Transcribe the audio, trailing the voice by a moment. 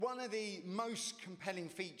one of the most compelling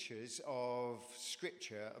features of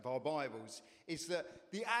Scripture, of our Bibles, is that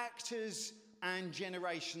the actors and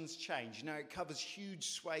generations change. Now, it covers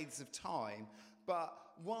huge swathes of time, but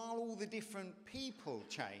while all the different people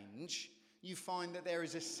change, you find that there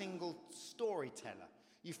is a single storyteller.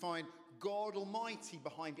 You find God Almighty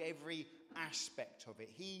behind every aspect of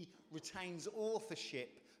it. He retains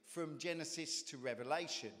authorship from Genesis to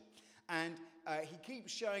Revelation. And he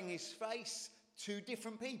keeps showing his face to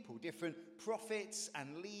different people, different prophets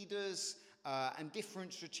and leaders and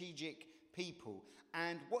different strategic people.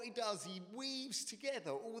 And what he does, he weaves together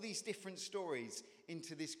all these different stories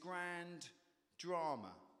into this grand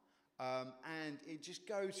drama. And it just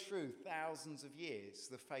goes through thousands of years,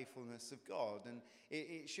 the faithfulness of God. And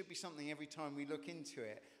it should be something every time we look into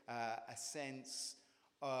it, a sense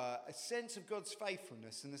of God's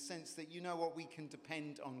faithfulness, and a sense that, you know what, we can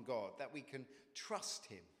depend on God, that we can trust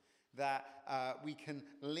him, that we can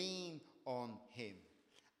lean on him.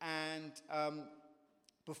 And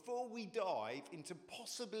before we dive into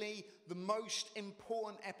possibly the most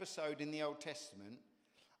important episode in the Old Testament,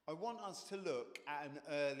 I want us to look at an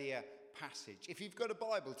earlier passage. If you've got a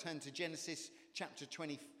Bible, turn to Genesis chapter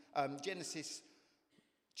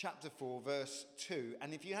 4, verse 2.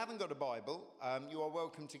 And if you haven't got a Bible, you are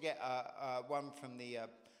welcome to get one from the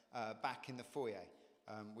back in the foyer.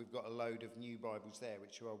 We've got a load of new Bibles there,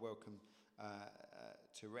 which you are welcome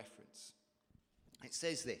to reference. It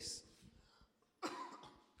says this.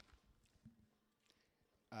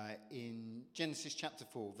 In Genesis chapter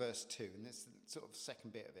 4, verse 2, and this is sort of the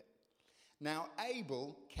second bit of it. Now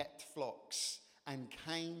Abel kept flocks, and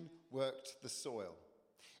Cain worked the soil.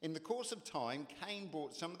 In the course of time, Cain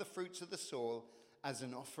brought some of the fruits of the soil as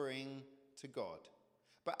an offering to God.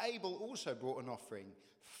 But Abel also brought an offering,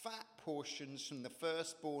 fat portions from the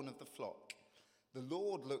firstborn of the flock. The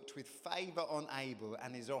Lord looked with favour on Abel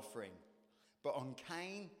and his offering, but on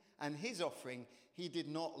Cain and his offering he did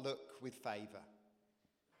not look with favour.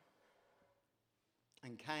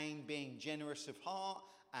 And Cain, being generous of heart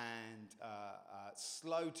and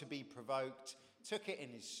slow to be provoked, took it in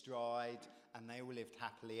his stride, and they all lived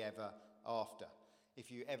happily ever after.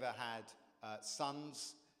 If you ever had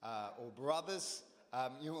sons or brothers,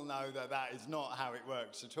 you will know that that is not how it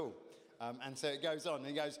works at all. And so it goes on.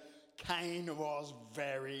 It goes, Cain was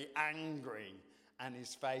very angry, and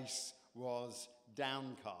his face was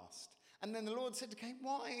downcast. And then the Lord said to Cain,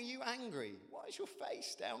 why are you angry? Why is your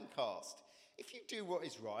face downcast? If you do what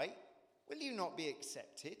is right, will you not be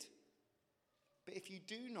accepted? But if you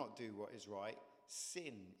do not do what is right,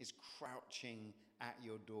 sin is crouching at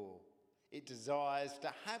your door. It desires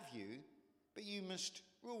to have you, but you must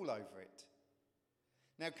rule over it.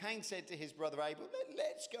 Now Cain said to his brother Abel,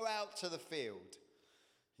 let's go out to the field.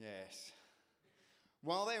 Yes.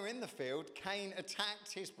 While they were in the field, Cain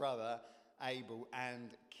attacked his brother Abel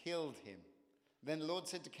and killed him. Then the Lord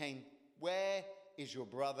said to Cain, where is your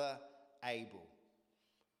brother Abel?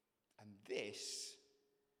 And this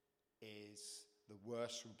is the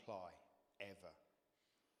worst reply ever.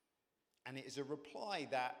 And it is a reply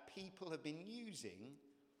that people have been using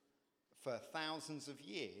for thousands of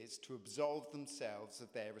years to absolve themselves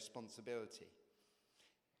of their responsibility.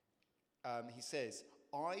 He says,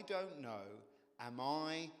 I don't know, am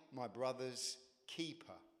I my brother's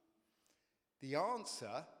keeper? The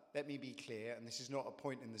answer, let me be clear, and this is not a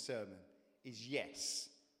point in the sermon, is yes.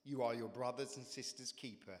 You are your brothers and sisters'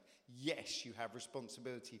 keeper. Yes, you have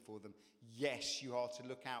responsibility for them. Yes, you are to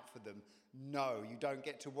look out for them. No, you don't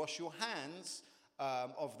get to wash your hands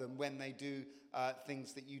of them when they do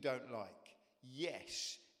things that you don't like.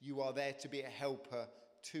 Yes, you are there to be a helper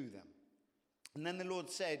to them. And then the Lord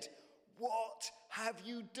said, what have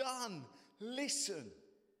you done? Listen.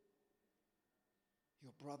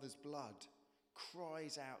 Your brother's blood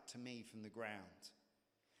cries out to me from the ground.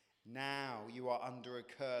 Now you are under a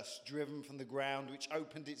curse, driven from the ground, which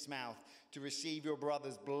opened its mouth to receive your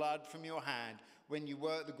brother's blood from your hand. When you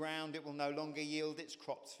work the ground, it will no longer yield its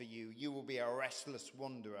crops for you. You will be a restless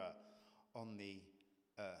wanderer on the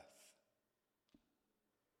earth.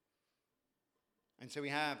 And so we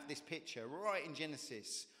have this picture right in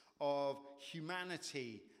Genesis of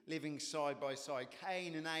humanity living side by side.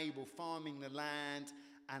 Cain and Abel farming the land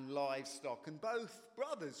and livestock. And both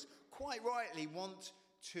brothers, quite rightly, want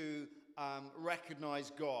to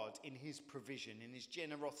recognize God in his provision, in his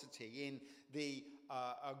generosity, in the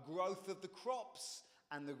growth of the crops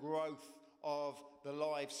and the growth of the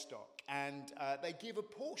livestock. And they give a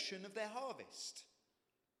portion of their harvest.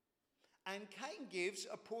 And Cain gives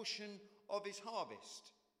a portion of his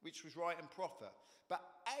harvest, which was right and proper. But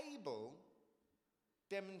Abel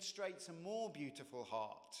demonstrates a more beautiful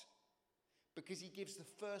heart because he gives the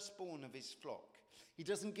firstborn of his flock. He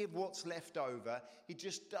doesn't give what's left over. He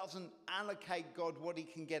just doesn't allocate God what he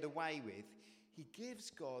can get away with. He gives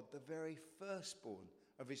God the very firstborn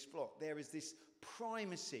of his flock. There is this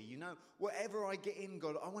primacy. You know, whatever I get in,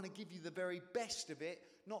 God, I want to give you the very best of it,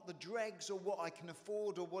 not the dregs or what I can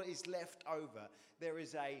afford or what is left over. There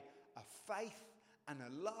is a faith and a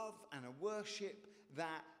love and a worship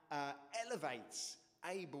that elevates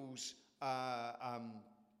Abel's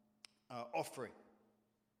offering.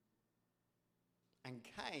 And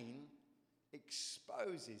Cain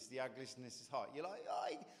exposes the ugliness of his heart. You're like,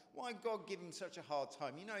 why God give him such a hard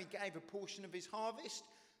time? You know, he gave a portion of his harvest.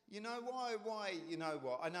 You know, why, you know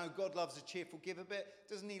what? I know God loves a cheerful giver, but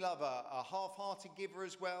doesn't he love a half-hearted giver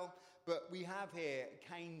as well? But we have here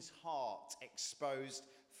Cain's heart exposed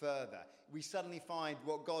further. We suddenly find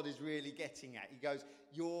what God is really getting at. He goes,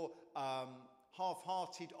 your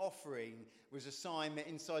half-hearted offering was a sign that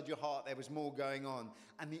inside your heart there was more going on.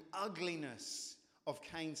 And the ugliness of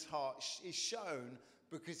Cain's heart is shown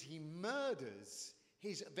because he murders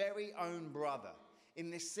his very own brother in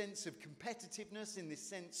this sense of competitiveness, in this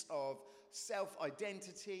sense of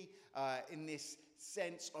self-identity, in this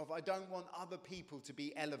sense of I don't want other people to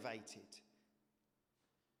be elevated.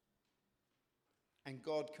 And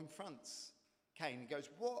God confronts Cain. He goes,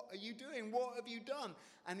 what are you doing? What have you done?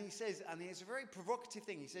 And he says, and it's a very provocative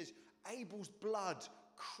thing. He says, Abel's blood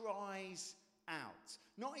cries out.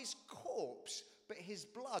 Not his corpse, but his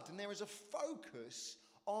blood. And there is a focus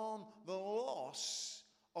on the loss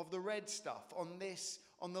of the red stuff, on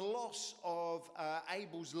the loss of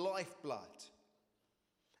Abel's lifeblood.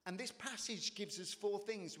 And this passage gives us 4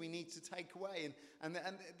 things we need to take away. And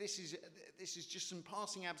this is just some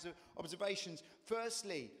passing observations.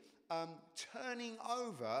 Firstly, turning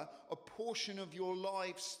over a portion of your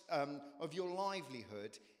lives, of your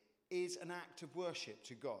livelihood, is an act of worship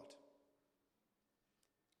to God.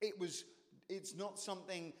 It's not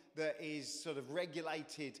something that is sort of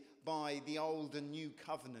regulated by the old and new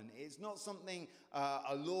covenant. It's not something,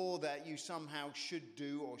 a law that you somehow should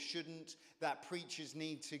do or shouldn't, that preachers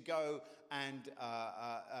need to go and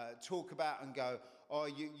talk about and go, oh,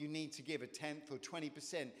 you need to give a 10th or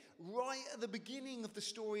 20%. Right at the beginning of the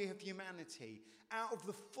story of humanity, out of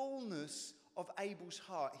the fullness of Abel's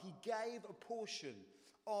heart, he gave a portion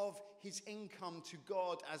of his income to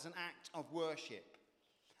God as an act of worship.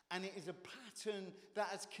 And it is a pattern that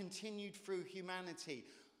has continued through humanity.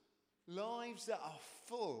 Lives that are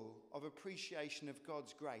full of appreciation of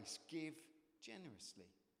God's grace give generously.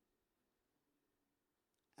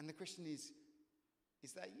 And the question is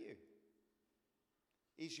that you?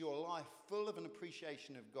 Is your life full of an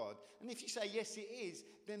appreciation of God? And if you say, yes, it is,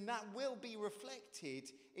 then that will be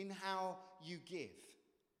reflected in how you give.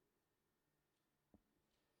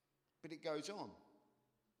 But it goes on.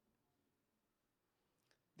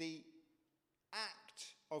 The act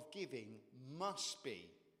of giving must be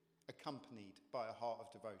accompanied by a heart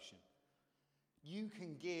of devotion. You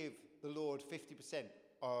can give the Lord 50%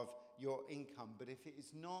 of your income, but if it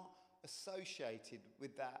is not associated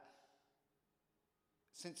with that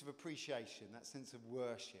sense of appreciation, that sense of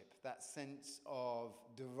worship, that sense of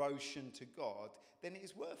devotion to God, then it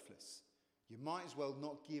is worthless. You might as well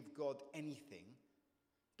not give God anything,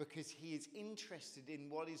 because he is interested in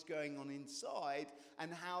what is going on inside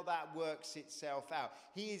and how that works itself out.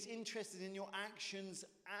 He is interested in your actions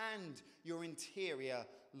and your interior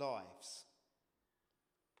lives.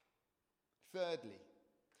 Thirdly,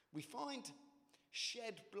 we find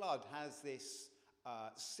shed blood has this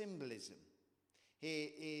symbolism. Here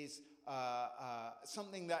is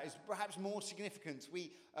something that is perhaps more significant.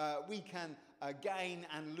 We can gain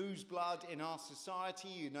and lose blood in our society.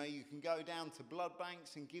 You know, you can go down to blood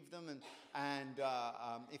banks and give them, and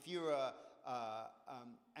if you're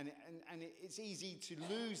and it's easy to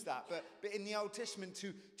lose that. But in the Old Testament,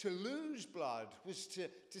 to lose blood was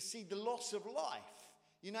to see the loss of life.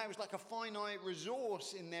 You know, it was like a finite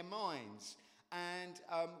resource in their minds. And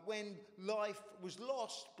when life was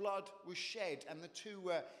lost, blood was shed, and the two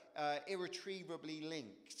were irretrievably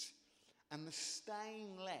linked. And the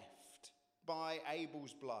stain left by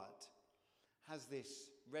Abel's blood has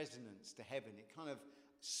this resonance to heaven. It kind of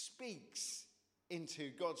speaks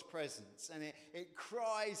into God's presence, and it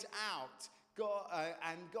cries out.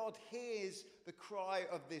 And God hears the cry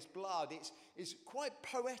of this blood. It's quite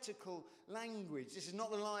poetical language. This is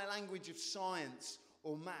not the language of science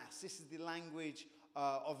or maths. This is the language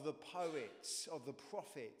of the poets, of the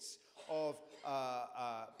prophets, of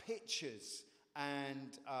pictures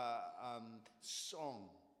and song.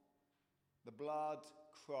 The blood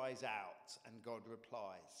cries out and God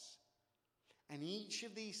replies. And each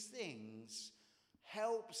of these things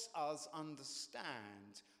helps us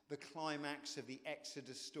understand the climax of the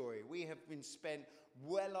Exodus story. We have been spent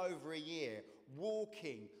well over a year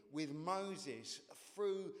walking with Moses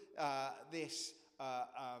through this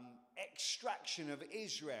extraction of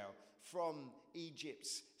Israel from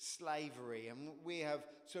Egypt's slavery. And we have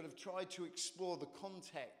sort of tried to explore the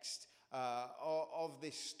context of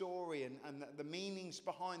this story and the meanings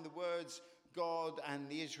behind the words God and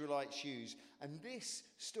the Israelites use. And this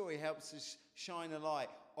story helps us shine a light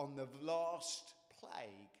on the last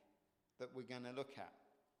plague that we're going to look at.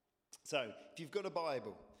 So, if you've got a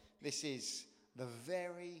Bible, this is the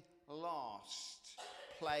very last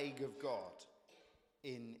plague of God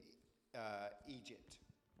in Egypt.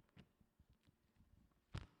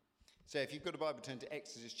 So, if you've got a Bible, turn to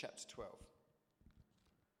Exodus chapter 12.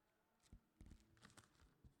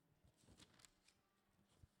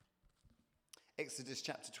 Exodus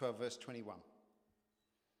chapter 12, verse 21.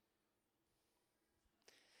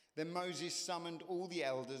 Then Moses summoned all the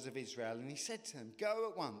elders of Israel, and he said to them, "Go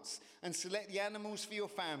at once and select the animals for your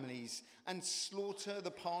families and slaughter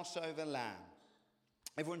the Passover lamb."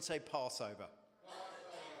 Everyone say Passover.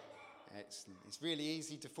 Excellent. It's really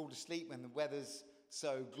easy to fall asleep when the weather's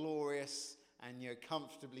so glorious and you're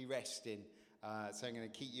comfortably resting. So I'm going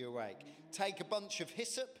to keep you awake. Take a bunch of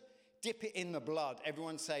hyssop, dip it in the blood.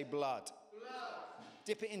 Everyone say blood.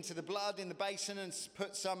 Dip it into the blood in the basin and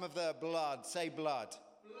put some of the blood. Say blood.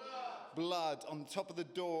 Blood on the top of the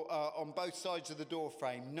door, on both sides of the door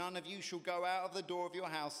frame. None of you shall go out of the door of your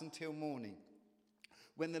house until morning.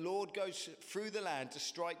 When the Lord goes through the land to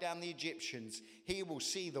strike down the Egyptians, he will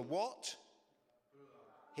see the what?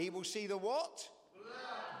 He will see the what?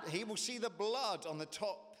 Blood. He will see the blood on the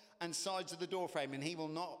top and sides of the doorframe, and he will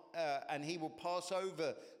not, and he will pass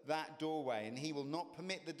over that doorway, and he will not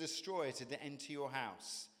permit the destroyer to enter your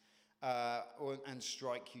house and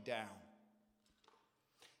strike you down.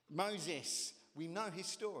 Moses, we know his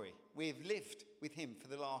story. We've lived with him for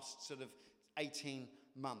the last sort of 18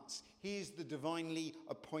 months. He is the divinely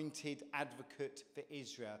appointed advocate for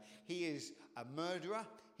Israel. He is a murderer.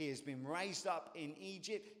 He has been raised up in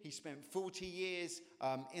Egypt. He spent 40 years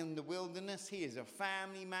in the wilderness. He is a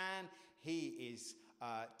family man. He is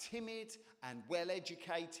timid and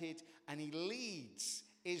well-educated, and he leads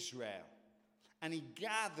Israel. And he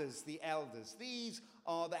gathers the elders. These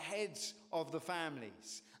are the heads of the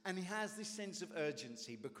families. And he has this sense of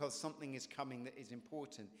urgency because something is coming that is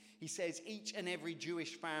important. He says, each and every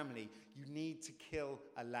Jewish family, you need to kill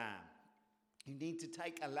a lamb. You need to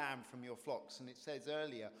take a lamb from your flocks. And it says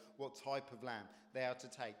earlier what type of lamb they are to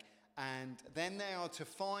take. And then they are to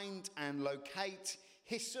find and locate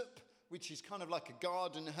hyssop, which is kind of like a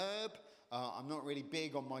garden herb. I'm not really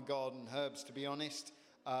big on my garden herbs, to be honest.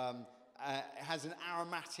 It has an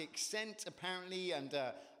aromatic scent, apparently, and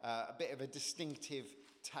a bit of a distinctive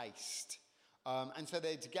taste. And so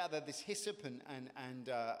they're to gather this hyssop and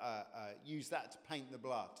use that to paint the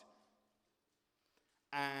blood.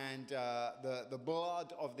 And the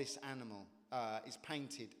blood of this animal is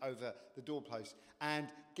painted over the doorpost. And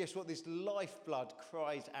guess what? This lifeblood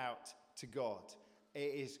cries out to God.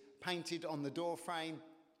 It is painted on the doorframe.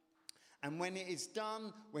 And when it is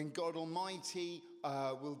done, when God Almighty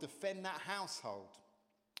will defend that household,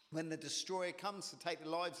 when the destroyer comes to take the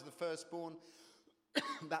lives of the firstborn,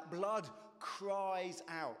 that blood cries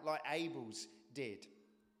out like Abel's did.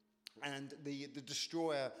 And the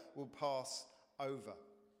destroyer will pass over.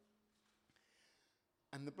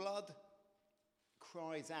 And the blood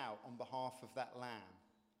cries out on behalf of that lamb.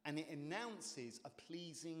 And it announces a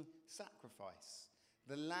pleasing sacrifice.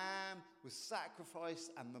 The lamb was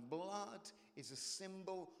sacrificed, and the blood is a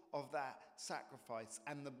symbol of that sacrifice.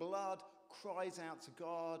 And the blood cries out to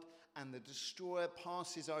God, and the destroyer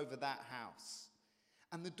passes over that house.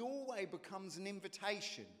 And the doorway becomes an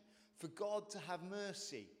invitation for God to have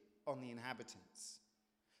mercy on the inhabitants.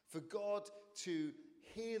 For God to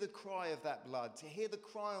hear the cry of that blood, to hear the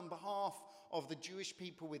cry on behalf of the Jewish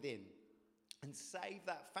people within, and save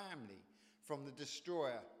that family from the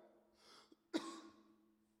destroyer.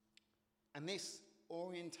 And this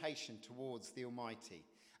orientation towards the Almighty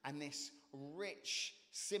and this rich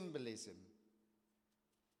symbolism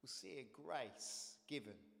will see a grace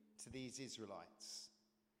given to these Israelites.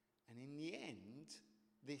 And in the end,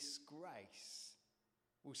 this grace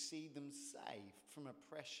will see them saved from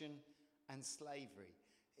oppression and slavery.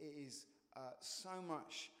 It is so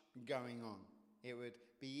much going on. It would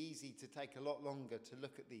be easy to take a lot longer to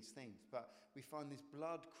look at these things, but we find this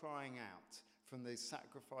blood crying out from the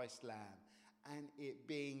sacrificed lamb, and it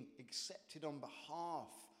being accepted on behalf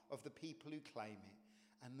of the people who claim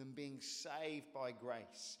it, and them being saved by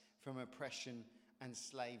grace from oppression and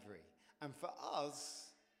slavery. And for us,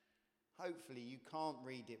 hopefully you can't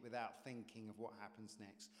read it without thinking of what happens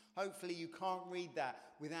next. Hopefully you can't read that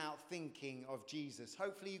without thinking of Jesus.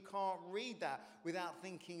 Hopefully you can't read that without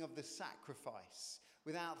thinking of the sacrifice,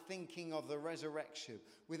 without thinking of the resurrection,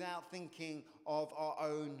 without thinking of our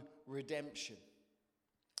own redemption.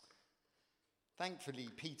 Thankfully,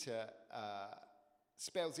 Peter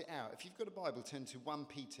spells it out. If you've got a Bible, turn to 1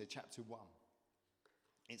 Peter chapter 1.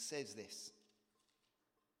 It says this.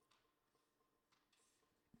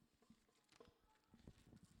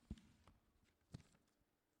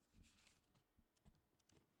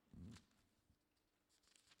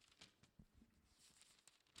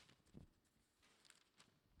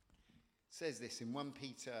 Says this in 1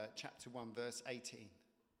 Peter chapter 1 verse 18.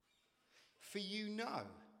 For you know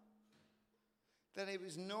that it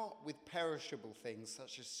was not with perishable things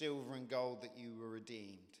such as silver and gold that you were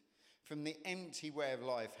redeemed from the empty way of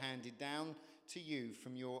life handed down to you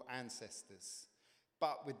from your ancestors,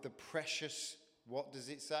 but with the precious, what does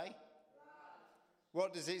it say? Blood.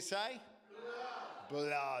 What does it say? Blood.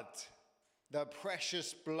 Blood. The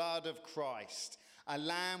precious blood of Christ, a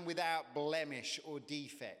lamb without blemish or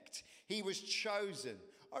defect. He was chosen.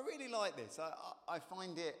 I really like this. I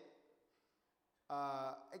find it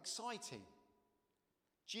exciting.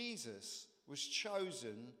 Jesus was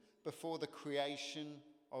chosen before the creation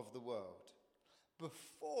of the world.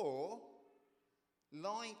 Before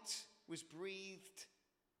light was breathed,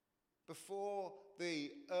 before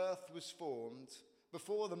the earth was formed,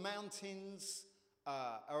 before the mountains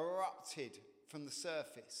erupted from the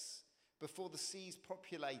surface, before the seas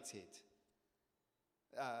populated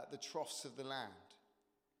the troughs of the land,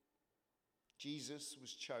 Jesus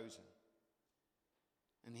was chosen.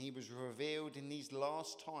 And he was revealed in these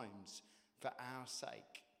last times for our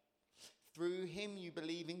sake. Through him you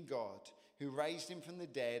believe in God, who raised him from the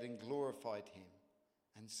dead and glorified him.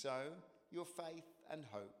 And so your faith and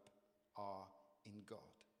hope are in God.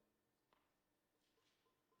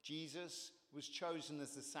 Jesus was chosen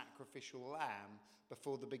as the sacrificial lamb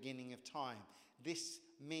before the beginning of time. This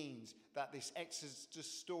means that this Exodus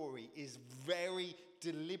story is very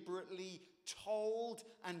deliberately told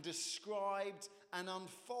and described and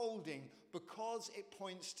unfolding because it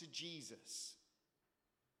points to Jesus.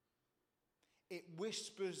 It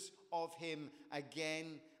whispers of him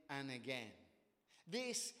again and again.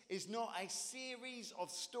 This is not a series of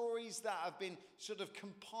stories that have been sort of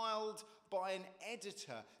compiled by an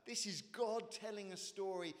editor. This is God telling a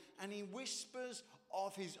story, and he whispers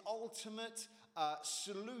of his ultimate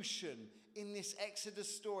solution in this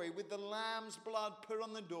Exodus story. With the lamb's blood put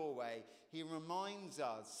on the doorway, he reminds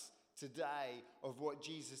us today of what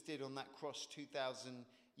Jesus did on that cross 2,000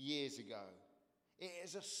 years ago. It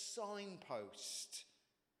is a signpost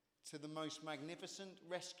to the most magnificent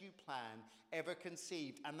rescue plan ever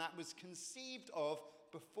conceived, and that was conceived of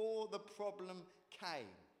before the problem came.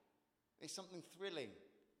 There's something thrilling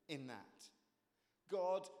in that.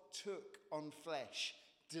 God took on flesh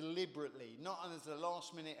deliberately, not as a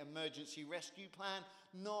last-minute emergency rescue plan,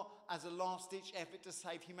 not as a last-ditch effort to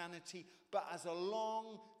save humanity, but as a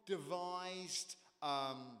long-devised,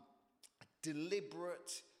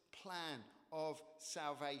 deliberate plan of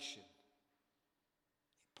salvation.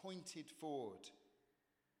 It pointed forward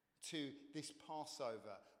to this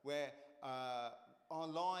Passover where our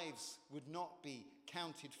lives would not be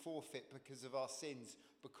counted forfeit because of our sins,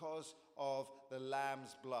 because of the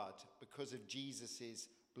Lamb's blood, because of Jesus'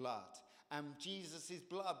 blood. And Jesus'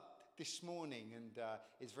 blood this morning, and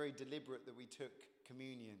it's very deliberate that we took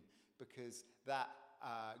communion, because that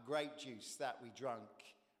grape juice that we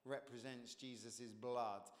drank represents Jesus'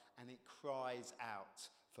 blood, and it cries out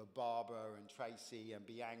for Barbara and Tracy and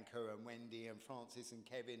Bianca and Wendy and Francis and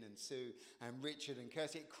Kevin and Sue and Richard and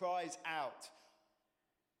Kirsty. It cries out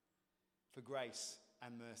for grace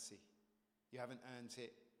and mercy. You haven't earned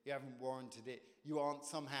it. You haven't warranted it. You aren't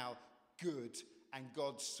somehow good, and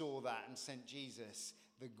God saw that and sent Jesus.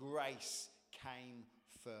 The grace came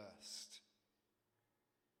first.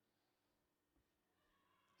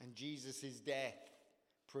 And Jesus' death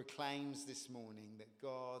proclaims this morning that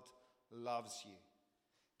God loves you,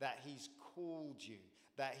 that he's called you,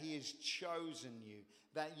 that he has chosen you,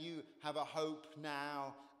 that you have a hope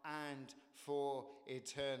now and for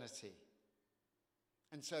eternity.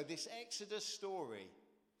 And so this Exodus story,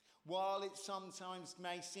 while it sometimes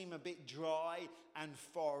may seem a bit dry and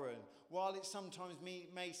foreign, while it sometimes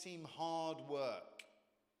may seem hard work,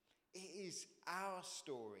 it is our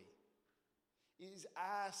story. It is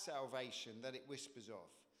our salvation that it whispers of.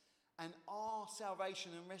 And our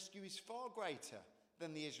salvation and rescue is far greater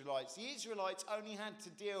than the Israelites. The Israelites only had to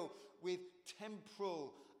deal with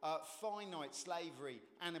temporal finite slavery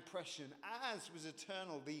and oppression, as was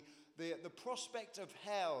eternal. The prospect of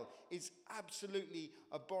hell is absolutely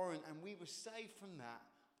abhorrent, and we were saved from that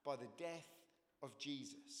by the death of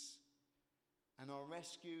Jesus. And our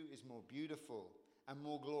rescue is more beautiful and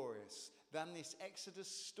more glorious than this Exodus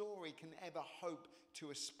story can ever hope to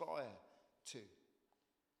aspire to.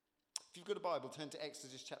 If you've got a Bible, turn to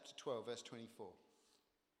Exodus chapter 12, verse 24.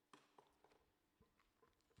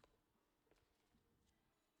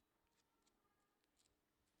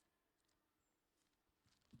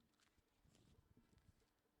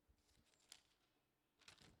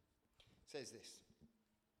 It says this: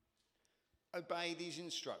 "Obey these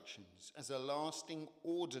instructions as a lasting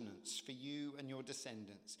ordinance for you and your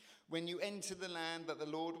descendants. When you enter the land that the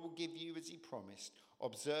Lord will give you as he promised,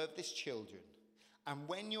 observe this, children. And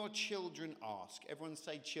when your children ask," everyone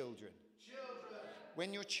say children. Children.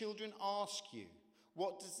 "When your children ask you,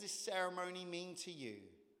 what does this ceremony mean to you?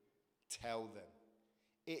 Tell them,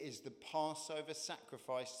 it is the Passover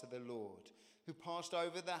sacrifice to the Lord, who passed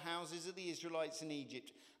over the houses of the Israelites in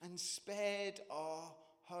Egypt and spared our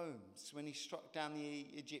homes when he struck down the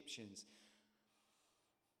Egyptians."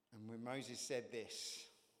 And when Moses said this,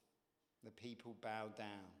 the people bowed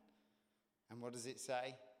down. And what does it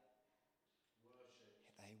say?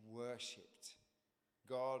 They worshipped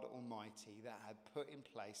God Almighty that had put in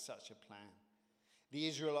place such a plan. The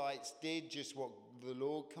Israelites did just what the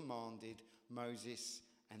Lord commanded Moses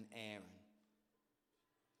and Aaron.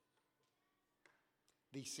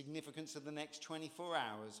 The significance of the next 24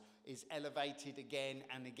 hours is elevated again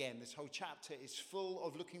and again. This whole chapter is full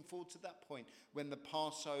of looking forward to that point when the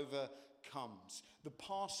Passover comes. The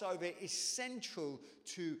Passover is central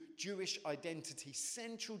to Jewish identity,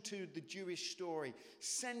 central to the Jewish story,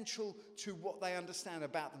 central to what they understand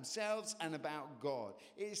about themselves and about God.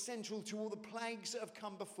 It is central to all the plagues that have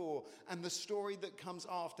come before and the story that comes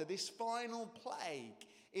after. This final plague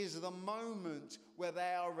is the moment where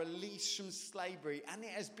they are released from slavery, and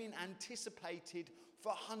it has been anticipated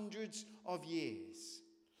for hundreds of years.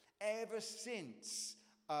 Ever since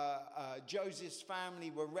Joseph's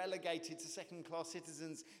family were relegated to second-class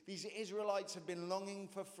citizens, these Israelites have been longing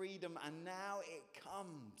for freedom, and now it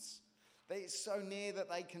comes. It's so near that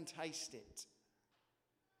they can taste it.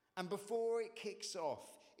 And before it kicks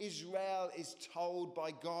off, Israel is told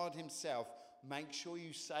by God himself, make sure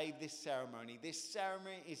you save this ceremony. This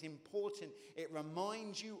ceremony is important. It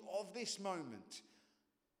reminds you of this moment.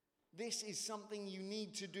 This is something you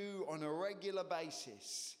need to do on a regular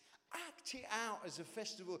basis. Act it out as a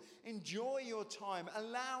festival. Enjoy your time.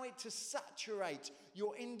 Allow it to saturate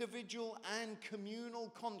your individual and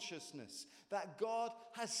communal consciousness that God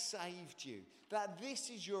has saved you, that this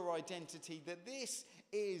is your identity, that this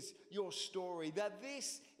is your story, that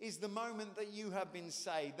this is the moment that you have been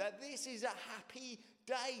saved, that this is a happy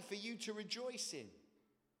day for you to rejoice in.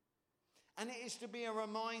 And it is to be a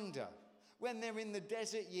reminder when they're in the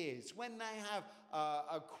desert years, when they have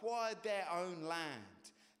acquired their own land,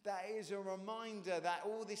 that is a reminder that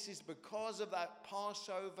all this is because of that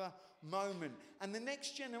Passover moment. And the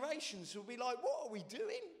next generations will be like, what are we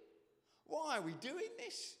doing? Why are we doing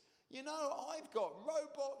this? You know, I've got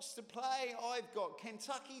Roblox to play. I've got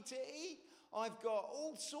Kentucky to eat. I've got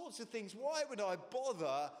all sorts of things. Why would I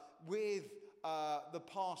bother with the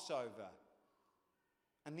Passover?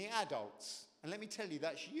 And the adults, and let me tell you,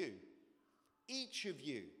 that's you. Each of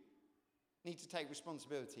you need to take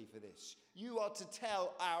responsibility for this. You are to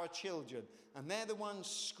tell our children, and they're the ones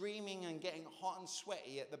screaming and getting hot and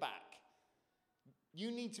sweaty at the back. You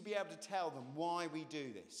need to be able to tell them why we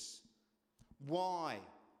do this, why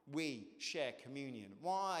we share communion,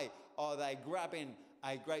 why are they grabbing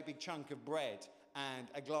a great big chunk of bread and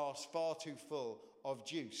a glass far too full of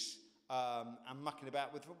juice and mucking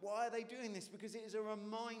about with. Why are they doing this? Because it is a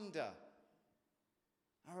reminder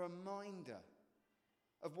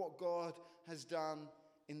of what God has done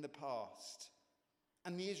in the past.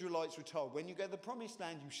 And the Israelites were told, when you go to the promised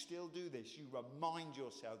land, you still do this. You remind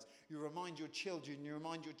yourselves, you remind your children, you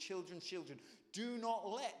remind your children's children. Do not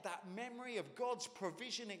let that memory of God's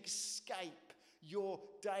provision escape your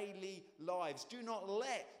daily lives. Do not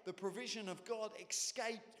let the provision of God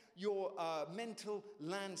escape your mental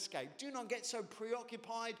landscape. Do not get so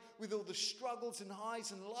preoccupied with all the struggles and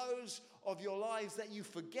highs and lows of your lives that you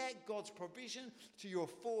forget God's provision to your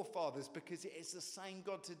forefathers, because it is the same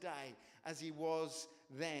God today as he was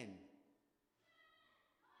then.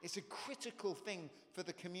 It's a critical thing for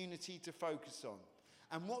the community to focus on.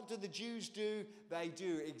 And what do the Jews do? They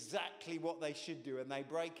do exactly what they should do, and they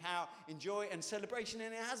break out in joy and celebration,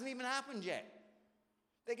 and it hasn't even happened yet.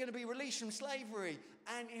 They're going to be released from slavery,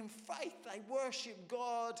 and in faith they worship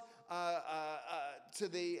God to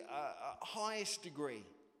the highest degree.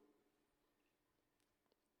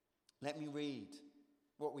 Let me read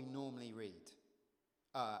what we normally read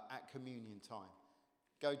at communion time.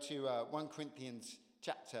 Go to 1 Corinthians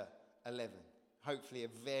chapter 11. Hopefully a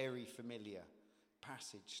very familiar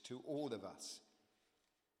passage to all of us.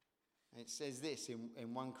 And it says this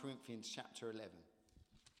in 1 Corinthians chapter 11.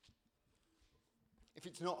 If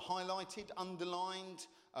it's not highlighted, underlined,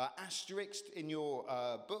 asterisked in your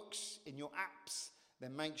books, in your apps,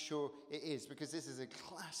 then make sure it is, because this is a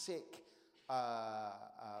classic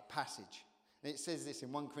passage. And it says this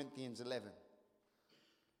in 1 Corinthians 11.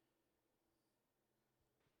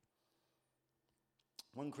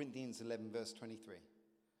 1 Corinthians 11 verse 23.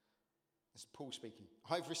 This is Paul speaking.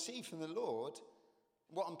 I've received from the Lord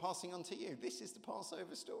what I'm passing on to you. This is the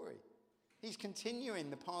Passover story. He's continuing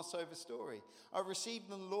the Passover story. I received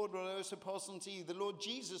from the Lord what I also passed on to you. The Lord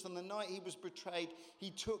Jesus, on the night he was betrayed, he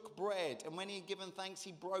took bread, and when he had given thanks,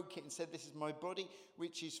 he broke it and said, this is my body,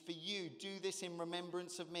 which is for you. Do this in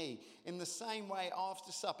remembrance of me. In the same way,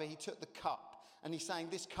 after supper, he took the cup, and he's saying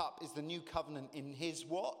this cup is the new covenant in his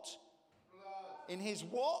what? Blood. In his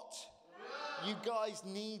what? Blood. You guys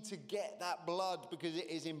need to get that blood, because it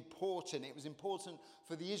is important. It was important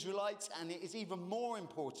for the Israelites, and it is even more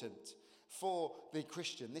important for the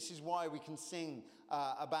Christian. This is why we can sing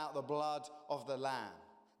about the blood of the Lamb.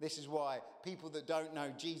 This is why people that don't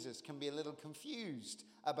know Jesus can be a little confused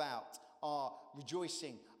about our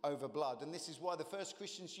rejoicing over blood. And this is why the first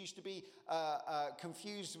Christians used to be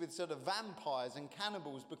confused with sort of vampires and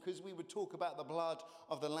cannibals, because we would talk about the blood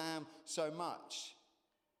of the Lamb so much.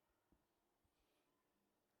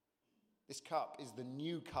 This cup is the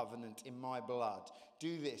new covenant in my blood.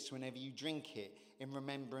 Do this whenever you drink it in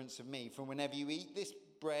remembrance of me. For whenever you eat this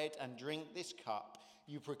bread and drink this cup,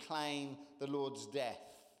 you proclaim the Lord's death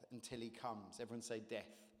until he comes. Everyone say death.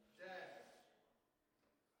 Death.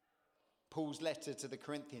 Paul's letter to the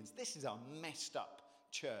Corinthians. This is a messed up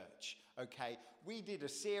church, okay? We did a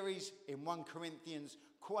series in 1 Corinthians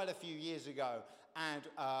quite a few years ago, and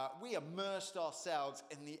we immersed ourselves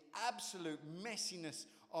in the absolute messiness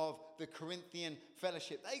of the Corinthian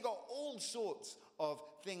fellowship. They got all sorts of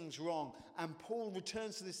things wrong. And Paul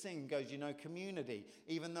returns to this thing and goes, you know, community,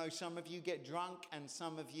 even though some of you get drunk and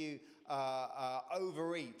some of you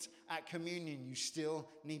overeat at communion, you still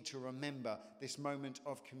need to remember this moment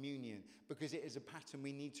of communion, because it is a pattern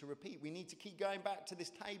we need to repeat. We need to keep going back to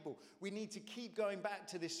this table. We need to keep going back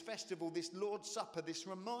to this festival, this Lord's Supper, this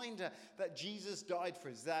reminder that Jesus died for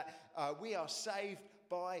us, that we are saved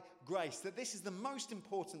by grace, that this is the most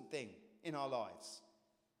important thing in our lives.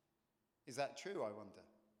 Is that true, I wonder?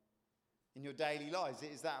 In your daily lives,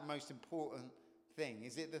 is that a most important thing?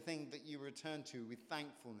 Is it the thing that you return to with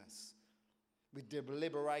thankfulness, with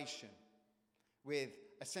deliberation, with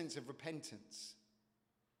a sense of repentance?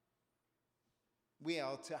 We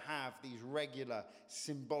are to have these regular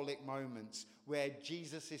symbolic moments where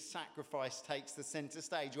Jesus' sacrifice takes the center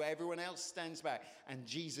stage, where everyone else stands back and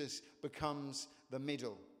Jesus becomes the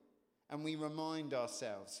middle. And we remind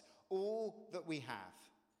ourselves all that we have.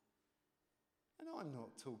 And I'm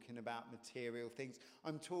not talking about material things.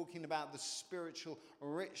 I'm talking about the spiritual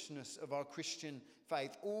richness of our Christian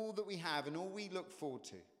faith. All that we have and all we look forward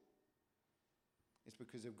to is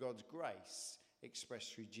because of God's grace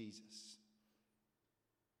expressed through Jesus.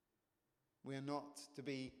 We are not to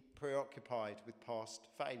be preoccupied with past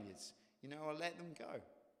failures. You know, I'll let them go.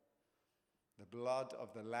 The blood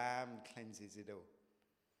of the Lamb cleanses it all.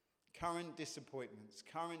 Current disappointments,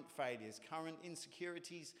 current failures, current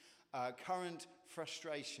insecurities, current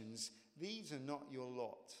frustrations, these are not your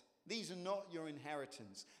lot. These are not your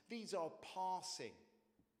inheritance. These are passing.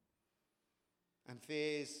 And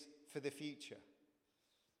fears for the future.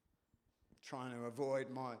 Trying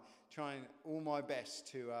all my best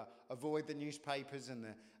to avoid the newspapers and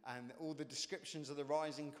all the descriptions of the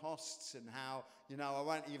rising costs, and how, you know, I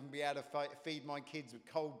won't even be able to feed my kids with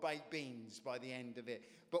cold baked beans by the end of it.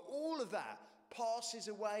 But all of that passes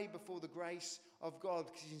away before the grace of God,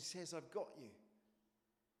 because he says, I've got you.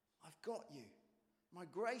 I've got you. My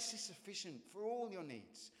grace is sufficient for all your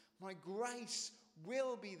needs. My grace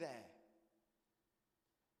will be there.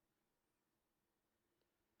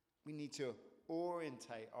 We need to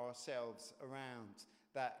orientate ourselves around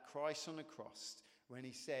that Christ on the cross when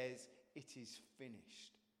he says, it is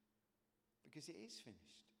finished. Because it is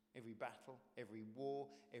finished. Every battle, every war,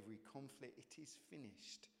 every conflict, it is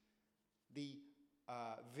finished. The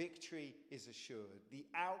victory is assured. The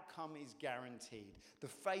outcome is guaranteed. The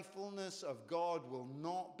faithfulness of God will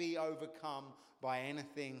not be overcome by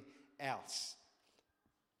anything else.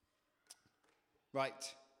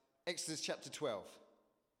 Right, Exodus chapter 12.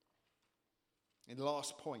 In the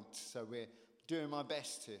last point, so we're doing my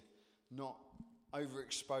best to not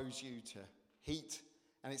overexpose you to heat.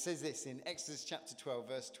 And it says this in Exodus chapter 12,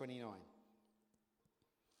 verse 29.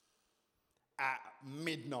 At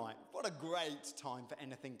midnight. What a great time for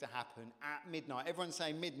anything to happen. At midnight. Everyone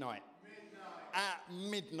say midnight. Midnight. At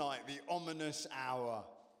midnight, the ominous hour.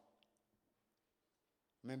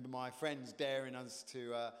 Remember my friends daring us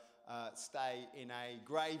to stay in a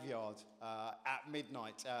graveyard at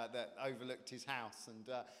midnight that overlooked his house. And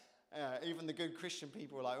even the good Christian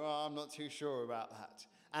people were like, well, I'm not too sure about that.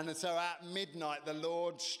 And so at midnight, the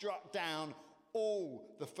Lord struck down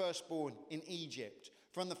all the firstborn in Egypt.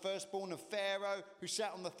 From the firstborn of Pharaoh, who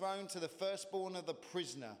sat on the throne, to the firstborn of the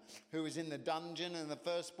prisoner, who was in the dungeon, and the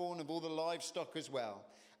firstborn of all the livestock as well.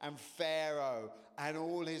 And Pharaoh and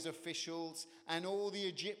all his officials and all the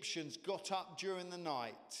Egyptians got up during the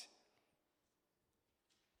night.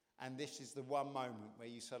 And this is the one moment where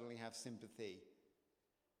you suddenly have sympathy.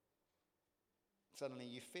 Suddenly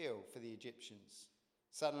you feel for the Egyptians.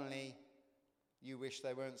 Suddenly you wish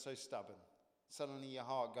they weren't so stubborn. Suddenly your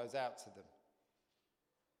heart goes out to them.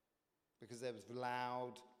 Because there was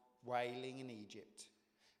loud wailing in Egypt.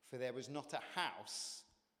 For there was not a house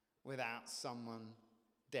without someone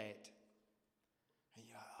dead. And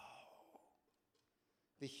you're like, oh.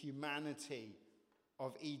 The humanity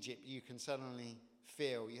of Egypt you can suddenly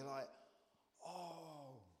feel. You're like,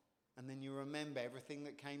 oh. And then you remember everything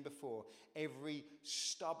that came before. Every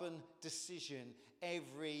stubborn decision,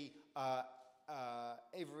 every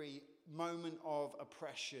moment of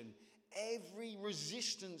oppression, every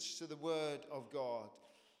resistance to the word of God.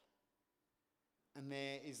 And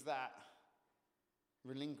there is that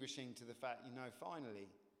relinquishing to the fact, finally,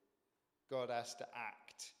 God has to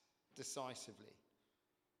act decisively.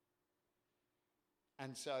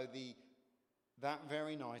 And so that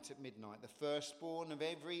very night at midnight, the firstborn of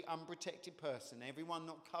every unprotected person, everyone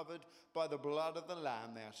not covered by the blood of the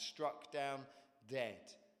Lamb, they are struck down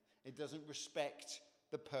dead. It doesn't respect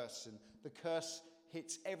the person. The curse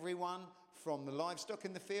hits everyone, from the livestock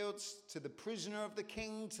in the fields to the prisoner of the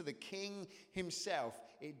king to the king himself.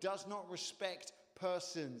 It does not respect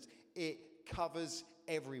persons. It covers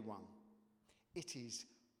everyone. It is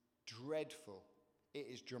dreadful. It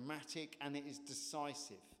is dramatic and it is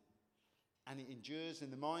decisive. And it endures in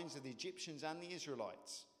the minds of the Egyptians and the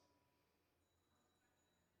Israelites.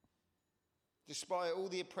 Despite all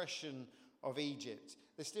the oppression of Egypt,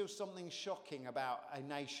 there's still something shocking about a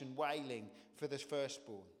nation wailing for the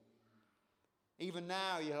firstborn. Even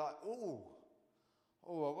now, you're like, oh,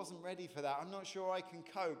 I wasn't ready for that. I'm not sure I can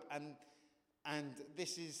cope. And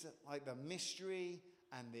this is like the mystery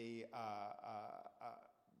and the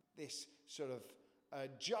this sort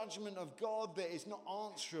of judgment of God that is not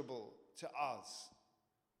answerable to us.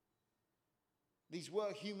 These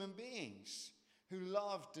were human beings who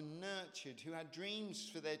loved and nurtured, who had dreams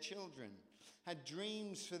for their children, had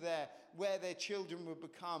dreams for where their children would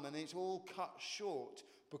become, and it's all cut short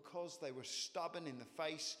because they were stubborn in the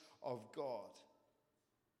face of God.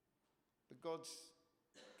 But God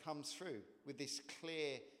comes through with this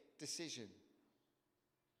clear decision.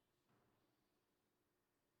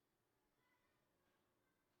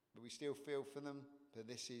 But we still feel for them, but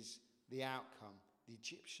this is the outcome. The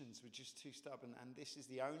Egyptians were just too stubborn, and this is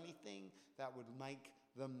the only thing that would make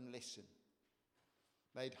them listen.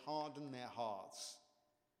 They'd hardened their hearts,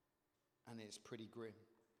 and it's pretty grim.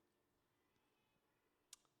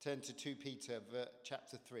 Turn to 2 Peter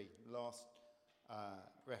chapter 3, last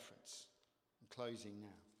reference. I'm closing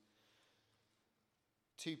now.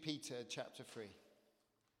 2 Peter chapter 3.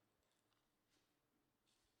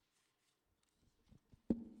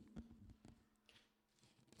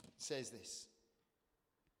 It says this,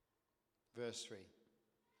 verse 3.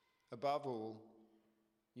 Above all,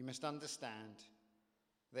 you must understand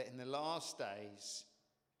that in the last days,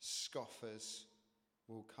 scoffers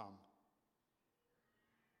will come.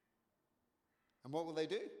 And what will they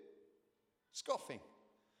do? Scoffing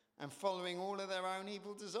and following all of their own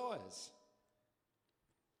evil desires.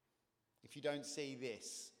 If you don't see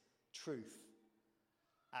this truth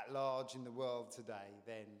at large in the world today,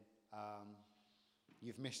 then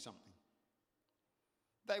you've missed something.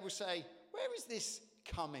 They will say, where is this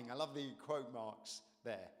coming? I love the quote marks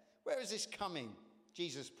there. Where is this coming?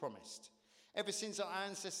 Jesus promised. Ever since our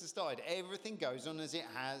ancestors died, everything goes on as it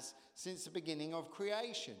has since the beginning of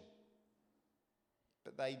creation.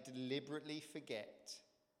 But they deliberately forget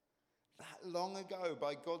That long ago,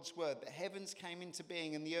 by God's word, the heavens came into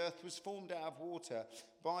being and the earth was formed out of water.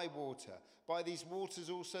 By these waters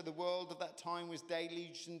also the world of that time was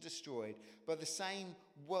deluged and destroyed. By the same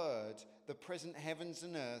word, the present heavens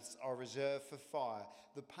and earths are reserved for fire.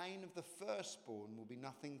 The pain of the firstborn will be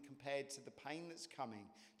nothing compared to the pain that's coming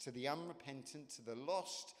to the unrepentant, to the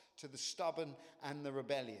lost, to the stubborn and the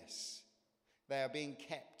rebellious. They are being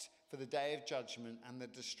kept for the day of judgment and the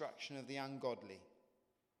destruction of the ungodly.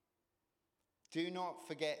 Do not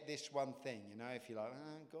forget this one thing. If you're like,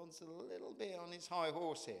 God's a little bit on his high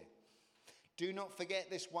horse here. Do not forget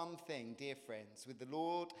this one thing, dear friends. With the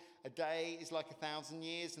Lord, a day is like 1,000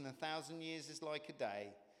 years, and 1,000 years is like a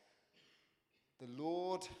day. The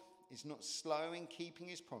Lord is not slow in keeping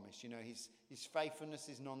his promise. His faithfulness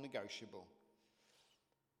is non-negotiable.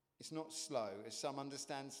 It's not slow, as some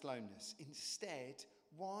understand slowness. Instead,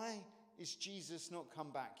 why is Jesus not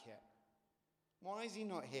come back yet? Why is he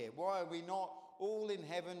not here? Why are we not all in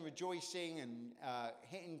heaven rejoicing and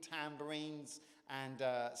hitting tambourines and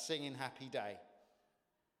singing Happy Day?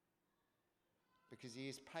 Because he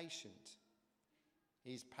is patient.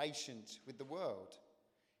 He is patient with the world.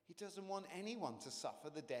 He doesn't want anyone to suffer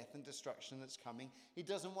the death and destruction that's coming. He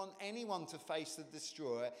doesn't want anyone to face the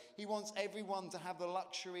destroyer. He wants everyone to have the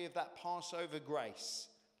luxury of that Passover grace.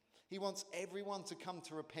 He wants everyone to come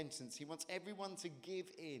to repentance. He wants everyone to give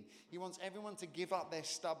in. He wants everyone to give up their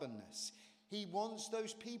stubbornness. He wants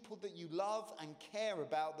those people that you love and care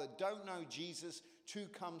about that don't know Jesus to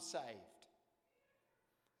come saved.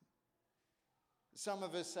 Some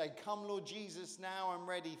of us say, "Come, Lord Jesus, now I'm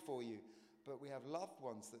ready for you." But we have loved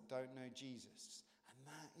ones that don't know Jesus. And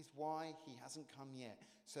that is why he hasn't come yet,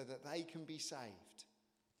 so that they can be saved.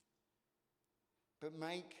 But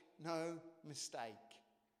make no mistake.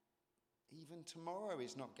 Even tomorrow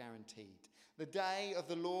is not guaranteed. The day of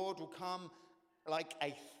the Lord will come like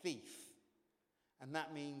a thief. And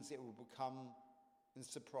that means it will become a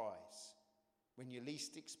surprise when you're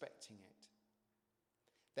least expecting it.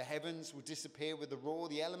 The heavens will disappear with a roar.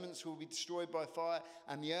 The elements will be destroyed by fire.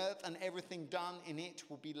 And the earth and everything done in it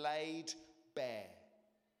will be laid bare.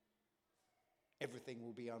 Everything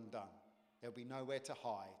will be undone. There'll be nowhere to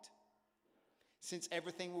hide. Since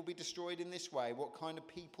everything will be destroyed in this way, what kind of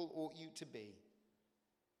people ought you to be?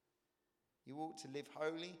 You ought to live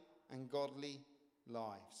holy and godly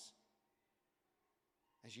lives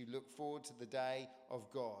as you look forward to the day of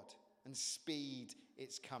God and speed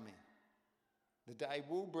its coming. The day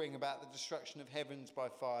will bring about the destruction of heavens by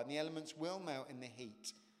fire, and the elements will melt in the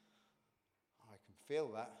heat. I can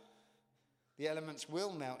feel that. The elements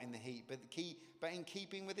will melt in the heat, but in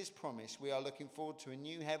keeping with his promise, we are looking forward to a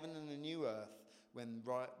new heaven and a new earth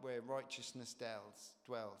where righteousness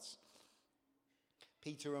dwells.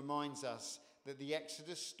 Peter reminds us that the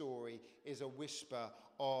Exodus story is a whisper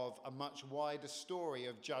of a much wider story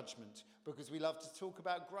of judgment, because we love to talk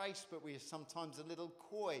about grace, but we are sometimes a little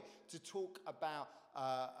coy to talk about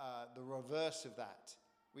the reverse of that,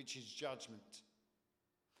 which is judgment.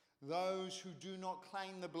 Those who do not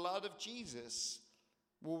claim the blood of Jesus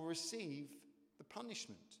will receive the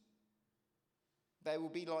punishment. They will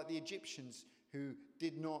be like the Egyptians who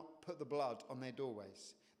did not put the blood on their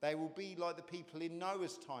doorways. They will be like the people in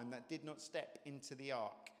Noah's time that did not step into the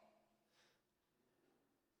ark.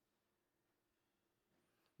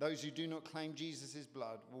 Those who do not claim Jesus'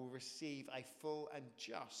 blood will receive a full and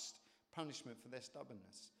just punishment for their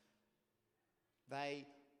stubbornness. They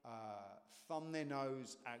thumb their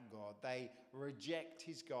nose at God. They reject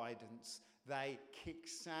his guidance. They kick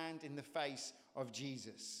sand in the face of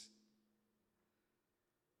Jesus.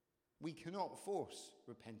 We cannot force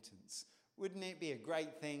repentance. Wouldn't it be a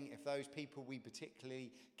great thing if those people we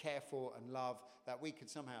particularly care for and love, that we could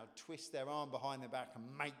somehow twist their arm behind their back and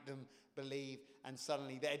make them believe, and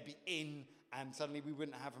suddenly they'd be in, and suddenly we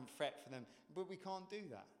wouldn't have them fret for them. But we can't do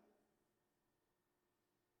that.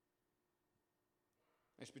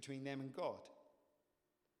 It's between them and God.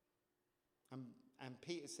 And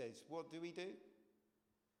Peter says, what do?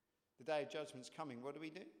 The day of judgment's coming. What do?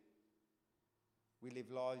 We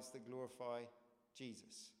live lives that glorify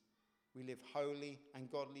Jesus. We live holy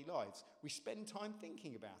and godly lives. We spend time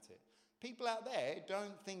thinking about it. People out there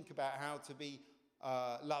don't think about how to be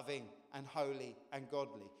loving and holy and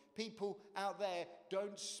godly. People out there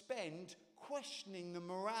don't spend questioning the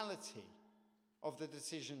morality of the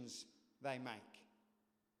decisions they make.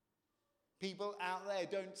 People out there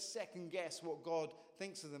don't second guess what God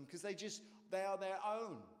thinks of them, because they are their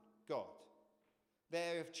own God.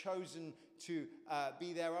 They have chosen to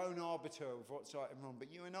be their own arbiter of what's right and wrong.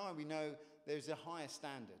 But you and I, we know there's a higher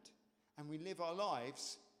standard. And we live our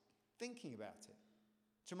lives thinking about it.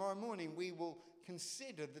 Tomorrow morning, we will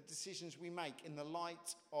consider the decisions we make in the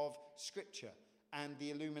light of Scripture and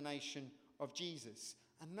the illumination of Jesus.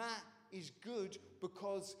 And that is good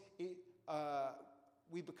because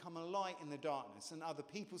we become a light in the darkness, and other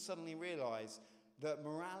people suddenly realize that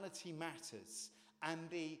morality matters, and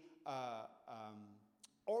the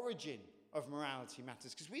origin of morality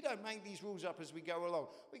matters, because we don't make these rules up as we go along.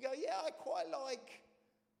 We go, yeah, I quite like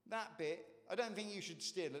that bit. I don't think you should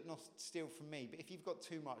steal it, not steal from me, but if you've got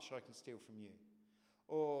too much, I can steal from you.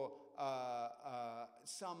 Or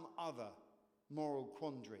some other moral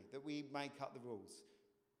quandary that we make up the rules.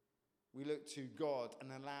 We look to God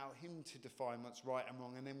and allow him to define what's right and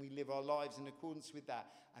wrong, and then we live our lives in accordance with that.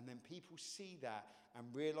 And then people see that and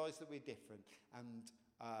realize that we're different. And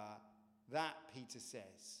that, Peter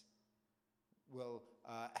says, will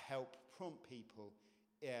help prompt people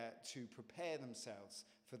to prepare themselves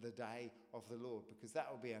for the day of the Lord, because that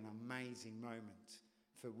will be an amazing moment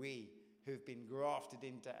for we who have been grafted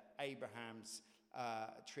into Abraham's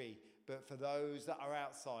tree. But for those that are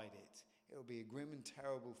outside it, it will be a grim and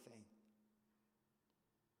terrible thing.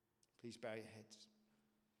 Please bow your heads.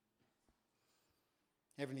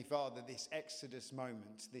 Heavenly Father, this Exodus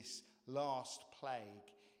moment, this last plague,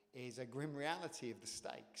 is a grim reality of the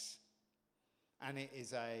stakes. And it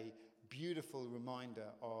is a beautiful reminder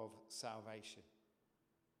of salvation.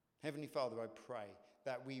 Heavenly Father, I pray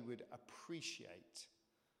that we would appreciate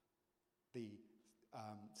the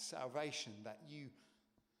salvation that you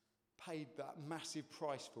paid that massive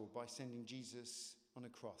price for by sending Jesus on a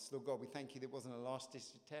cross. Lord God, we thank you that it wasn't a last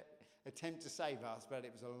attempt to save us, but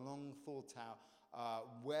it was a long thought out,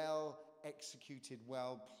 well executed,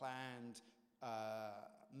 well planned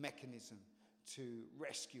mechanism to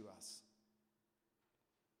rescue us.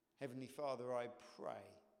 Heavenly Father, I pray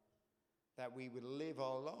that we would live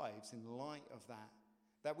our lives in light of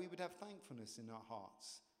that we would have thankfulness in our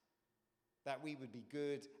hearts, that we would be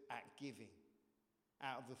good at giving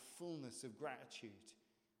out of the fullness of gratitude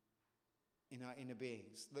in our inner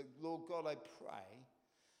beings. Lord God, I pray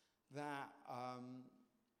that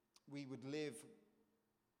we would live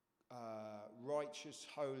righteous,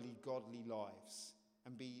 holy, godly lives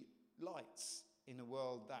and be lights in a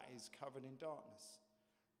world that is covered in darkness.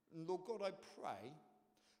 And Lord God, I pray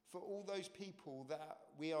for all those people that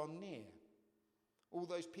we are near, all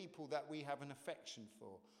those people that we have an affection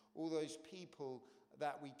for, all those people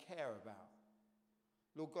that we care about.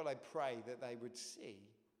 Lord God, I pray that they would see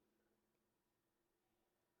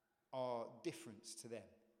our difference to them.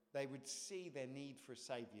 They would see their need for a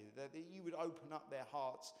saviour, that you would open up their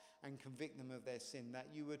hearts and convict them of their sin, that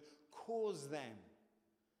you would cause them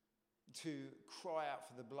to cry out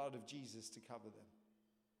for the blood of Jesus to cover them.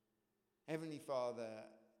 Heavenly Father,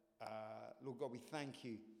 Lord God, we thank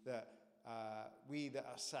you that we that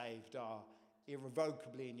are saved are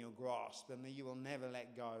irrevocably in your grasp and that you will never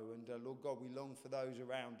let go. And Lord God, we long for those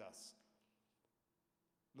around us.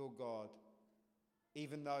 Lord God,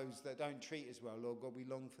 even those that don't treat us well, Lord God, we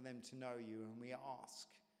long for them to know you, and we ask,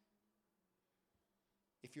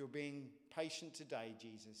 if you're being patient today,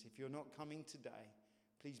 Jesus, if you're not coming today,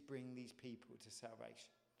 please bring these people to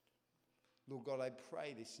salvation. Lord God, I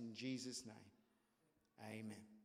pray this in Jesus' name. Amen.